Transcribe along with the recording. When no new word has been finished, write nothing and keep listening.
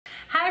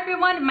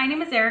everyone, my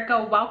name is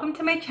Erica. Welcome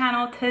to my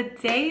channel.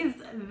 Today's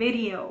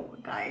video,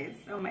 guys,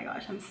 oh my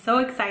gosh, I'm so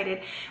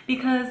excited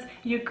because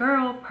your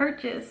girl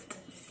purchased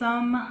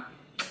some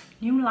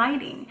new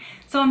lighting.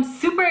 So I'm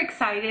super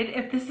excited.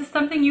 If this is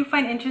something you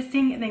find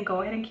interesting, then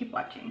go ahead and keep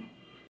watching.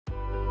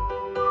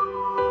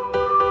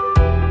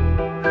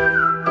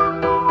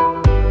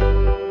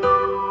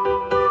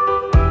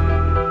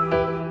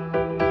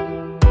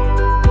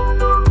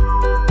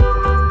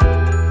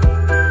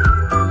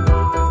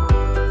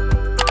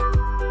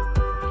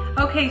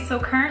 Okay, so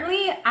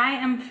currently I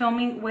am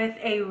filming with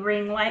a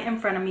ring light in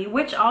front of me,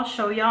 which I'll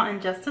show y'all in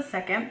just a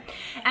second.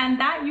 And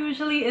that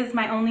usually is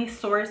my only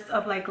source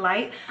of like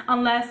light,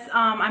 unless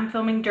I'm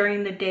filming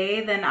during the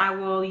day, then I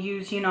will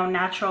use, you know,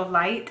 natural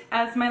light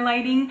as my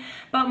lighting.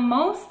 But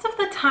most of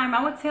the time,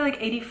 I would say like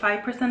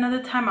 85% of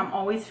the time, I'm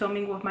always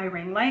filming with my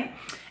ring light.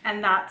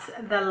 And that's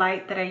the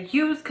light that I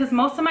use, because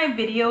most of my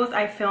videos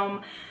I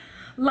film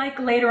like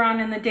later on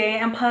in the day,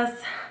 and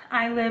plus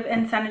I live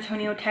in San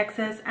Antonio,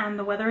 Texas, and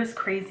the weather is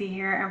crazy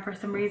here, and for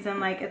some reason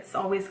like it's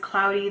always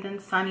cloudy then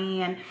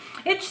sunny, and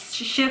it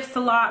shifts a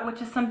lot,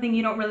 which is something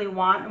you don't really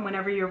want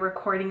whenever you're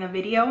recording a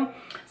video.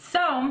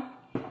 So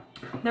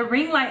the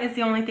ring light is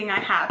the only thing I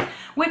have,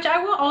 which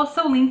I will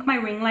also link my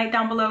ring light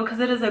down below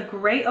because it is a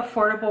great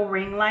affordable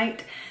ring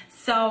light.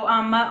 So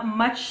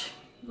much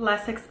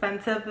less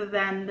expensive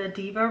than the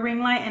Diva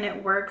ring light, and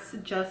it works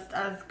just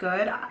as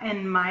good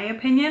in my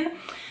opinion.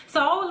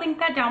 So I'll link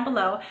that down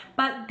below.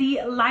 But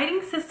the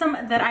lighting system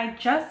that I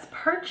just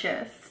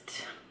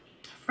purchased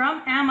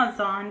from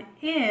Amazon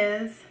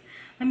is,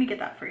 let me get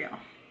that for you.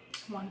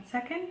 1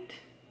 second.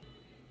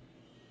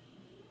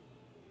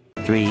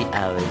 3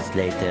 hours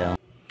later.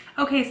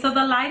 Okay, so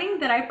the lighting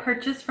that I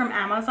purchased from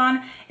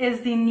Amazon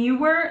is the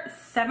NEEWER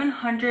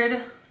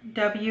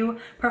 700W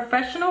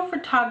Professional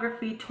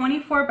Photography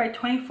 24 by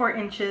 24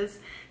 inches,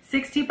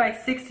 60 by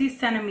 60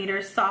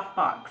 centimeters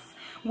softbox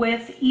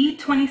with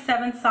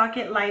E27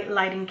 socket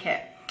lighting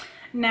kit.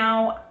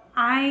 Now,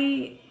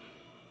 I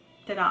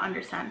did not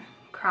understand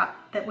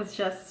crap that was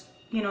just,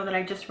 you know, that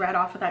I just read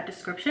off of that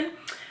description.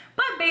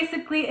 But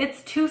basically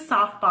it's 2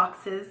 soft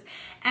boxes,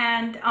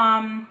 and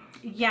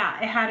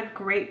yeah, it had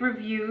great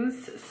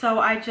reviews. So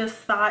I just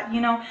thought,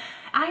 you know,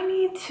 I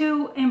need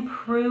to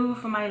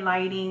improve my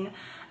lighting.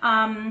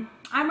 I'm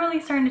really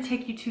starting to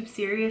take YouTube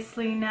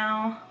seriously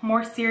now,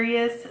 more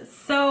serious.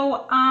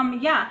 So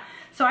yeah,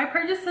 so I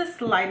purchased this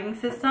lighting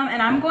system,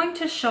 and I'm going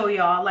to show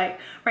y'all, like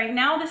right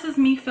now this is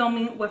me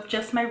filming with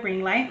just my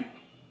ring light.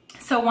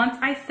 So once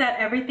I set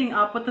everything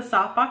up with the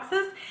soft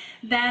boxes,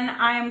 then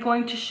I am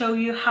going to show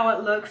you how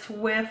it looks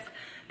with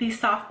these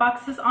soft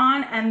boxes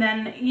on, and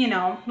then, you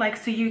know, like,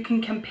 so you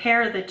can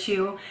compare the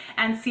two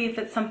and see if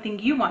it's something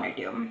you want to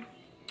do.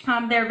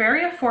 They're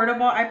very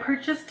affordable. I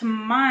purchased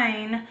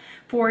mine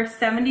for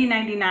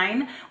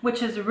 $70.99,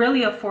 which is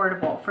really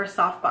affordable for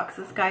soft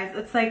boxes, guys.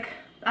 It's like,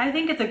 I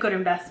think it's a good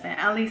investment.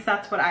 At least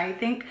that's what I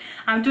think.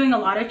 I'm doing a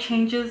lot of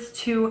changes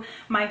to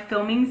my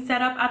filming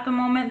setup at the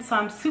moment, so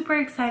I'm super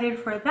excited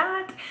for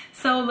that.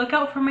 So look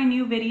out for my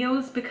new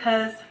videos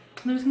because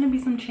there's gonna be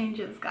some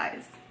changes,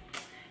 guys.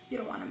 You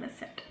don't want to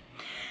miss it.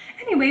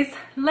 Anyways,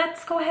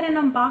 let's go ahead and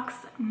unbox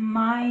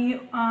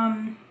my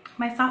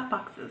my soft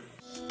boxes.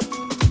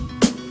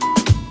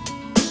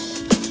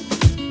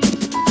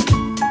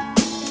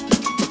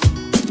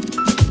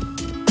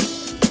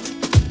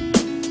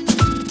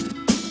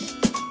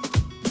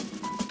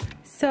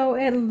 So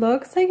it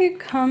looks like it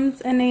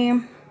comes in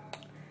a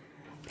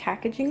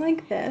packaging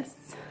like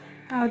this.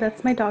 Oh,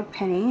 that's my dog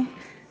Penny.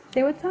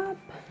 Say what's up.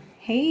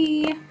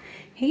 Hey.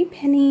 Hey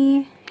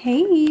Penny.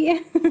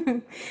 Hey.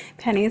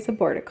 Penny is a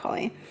border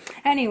collie.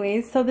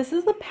 Anyways, so this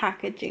is the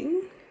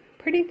packaging.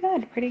 Pretty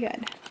good, pretty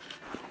good.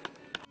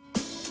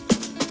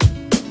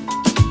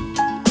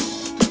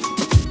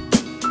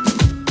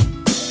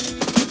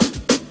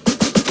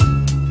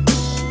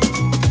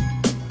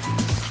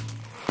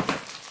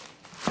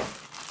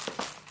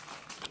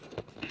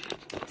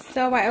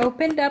 So I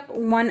opened up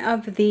one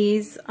of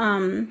these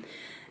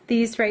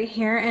right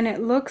here, and it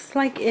looks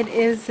like it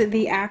is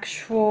the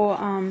actual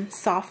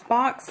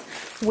softbox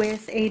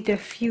with a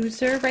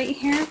diffuser right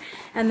here,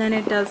 and then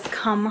it does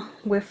come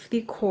with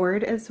the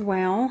cord as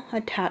well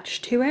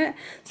attached to it.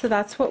 So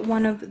that's what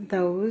one of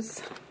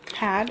those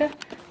had.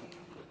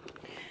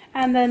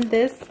 And then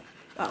this,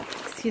 oh,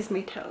 excuse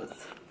my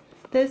toes.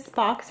 This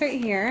box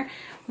right here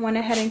went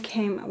ahead and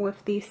came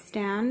with the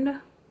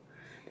stand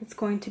that's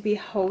going to be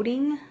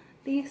holding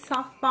the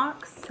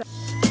softbox.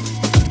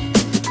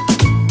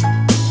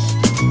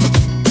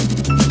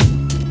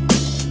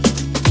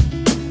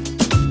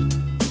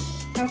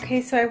 Okay,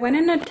 so I went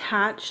and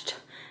attached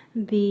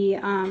the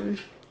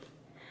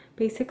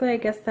basically I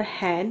guess the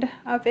head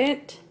of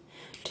it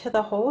to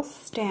the whole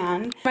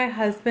stand. My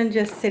husband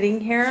just sitting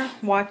here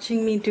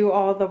watching me do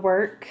all the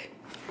work.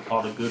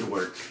 All the good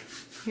work.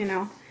 You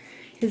know,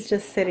 he's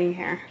just sitting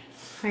here.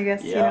 I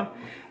guess, yeah. You know,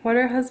 what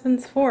are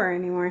husbands for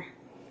anymore?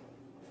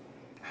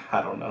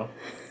 I don't know.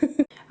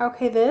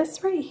 Okay,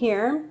 this right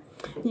here,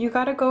 you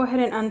gotta go ahead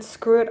and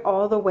unscrew it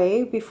all the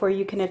way before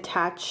you can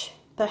attach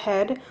the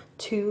head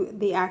to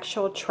the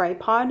actual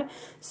tripod.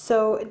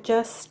 So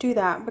just do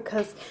that,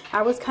 because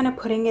I was kind of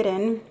putting it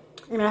in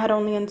and I had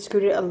only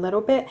unscrewed it a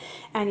little bit.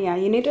 And yeah,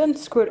 you need to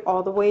unscrew it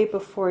all the way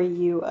before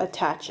you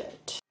attach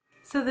it.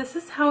 So this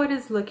is how it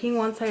is looking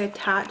once I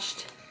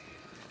attached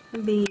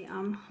the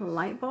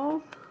light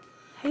bulb.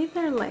 Hey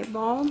there, light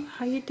bulb,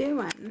 how you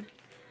doing?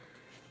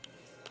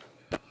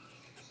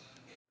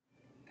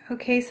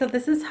 Okay, so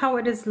this is how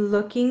it is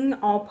looking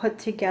all put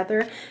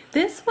together.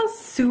 This was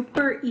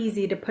super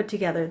easy to put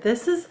together.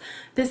 This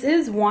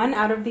is one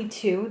out of the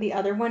two. The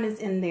other one is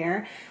in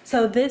there.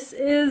 So this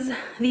is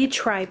the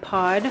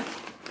tripod.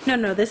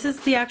 No, this is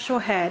the actual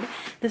head.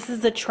 This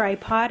is the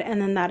tripod,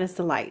 and then that is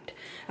the light.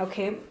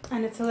 Okay,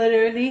 and it's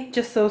literally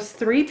just those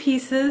three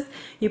pieces.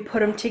 You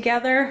put them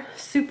together,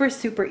 super,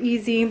 super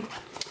easy.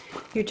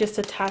 You just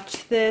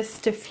attach this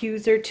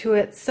diffuser to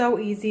it, so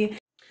easy.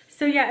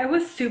 So yeah, it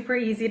was super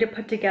easy to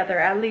put together,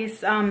 at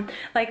least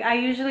like I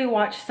usually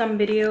watch some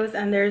videos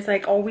and there's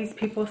like always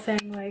people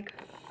saying like,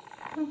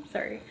 oh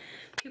sorry,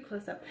 too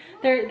close up.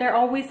 They're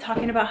always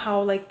talking about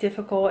how like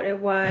difficult it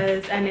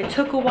was and it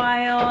took a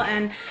while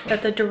and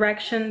that the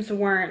directions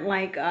weren't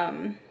like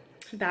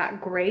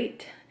that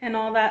great and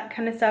all that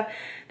kind of stuff.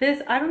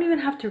 This, I don't even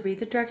have to read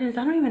the directions.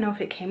 I don't even know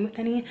if it came with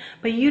any,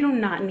 but you do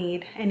not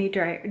need any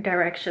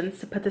directions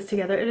to put this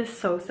together. It is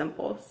so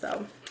simple.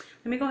 So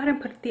let me go ahead and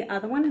put the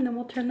other one and then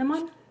we'll turn them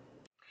on.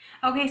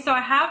 Okay, so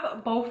I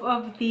have both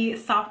of the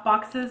soft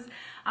boxes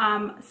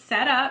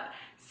set up.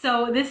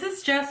 So this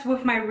is just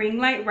with my ring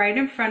light right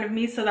in front of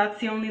me. So that's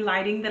the only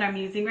lighting that I'm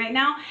using right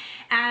now.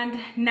 And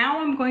now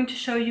I'm going to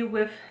show you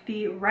with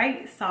the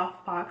right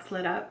soft box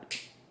lit up.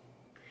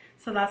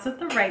 So that's with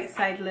the right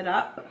side lit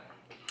up.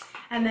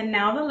 And then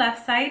now the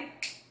left side.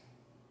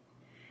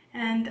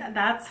 And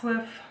that's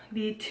with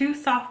the two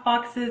soft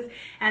boxes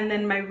and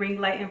then my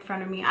ring light in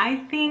front of me. I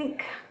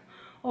think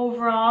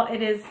overall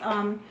it is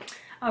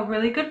a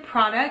really good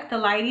product. The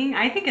lighting,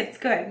 I think it's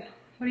good.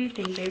 What do you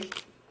think, babe?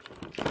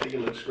 I think it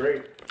looks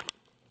great.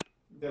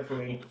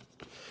 Definitely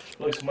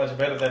looks much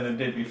better than it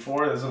did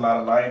before. There's a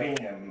lot of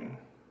lighting and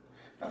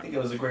I think it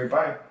was a great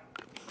buy.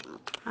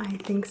 I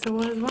think so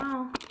as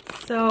well.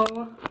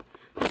 So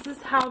this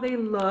is how they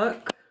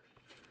look.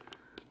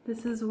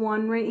 This is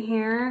one right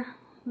here,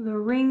 the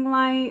ring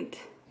light,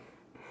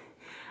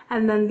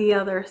 and then the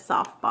other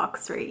soft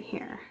box right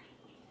here.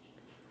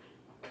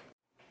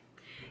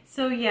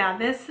 So yeah,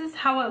 this is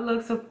how it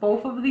looks with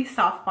both of these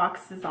soft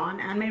boxes on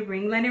and my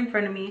ring light in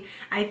front of me.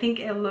 I think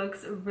it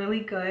looks really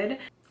good.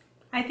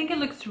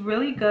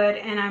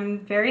 And I'm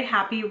very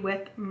happy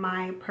with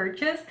my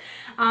purchase.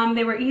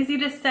 They were easy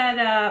to set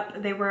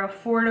up, they were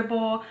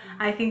affordable.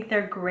 I think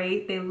they're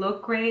great, they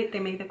look great, they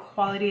make the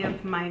quality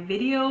of my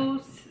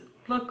videos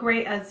look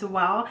great as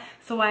well.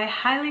 So I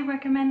highly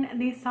recommend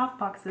these soft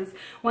boxes.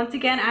 Once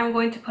again, I'm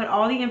going to put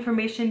all the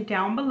information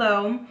down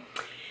below.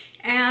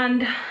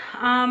 And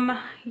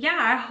yeah,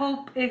 I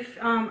hope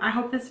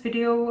this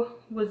video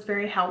was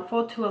very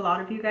helpful to a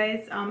lot of you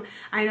guys.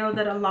 I know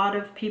that a lot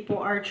of people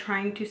are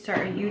trying to start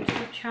a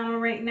YouTube channel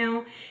right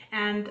now,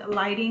 and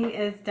lighting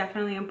is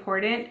definitely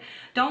important.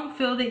 Don't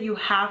feel that you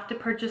have to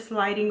purchase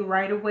lighting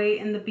right away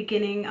in the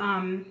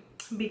beginning,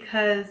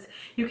 because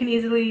you can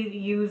easily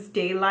use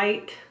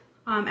daylight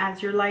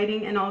as your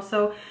lighting. And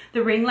also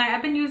the ring light,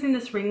 I've been using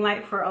this ring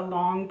light for a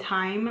long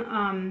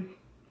time,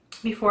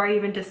 before I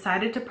even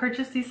decided to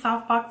purchase these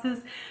soft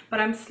boxes,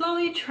 but I'm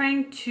slowly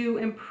trying to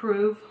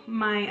improve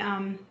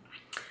my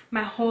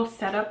my whole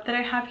setup that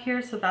I have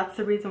here. So that's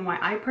the reason why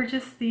I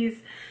purchased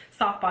these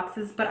soft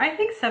boxes. But I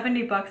think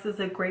 70 bucks is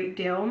a great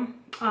deal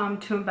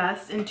to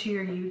invest into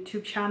your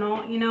YouTube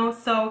channel, you know.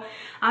 So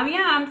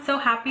yeah, I'm so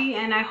happy,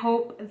 and I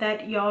hope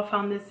that y'all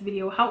found this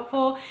video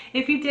helpful.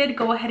 If you did,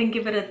 go ahead and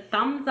give it a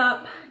thumbs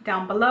up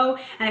down below,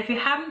 and if you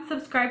haven't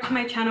subscribed to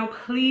my channel,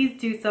 please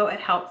do so. It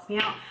helps me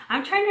out.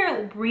 I'm trying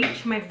to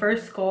reach my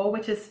first goal,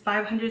 which is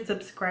 500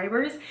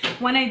 subscribers.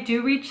 When I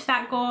do reach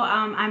that goal,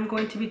 I'm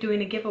going to be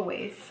doing a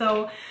giveaway.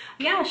 So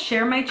yeah,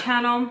 share my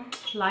channel,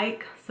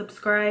 like,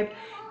 subscribe,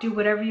 do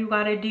whatever you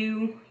gotta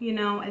do, you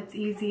know, it's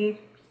easy.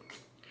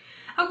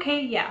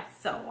 Okay, yeah,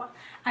 so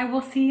I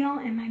will see y'all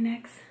in my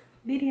next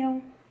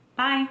video.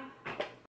 Bye.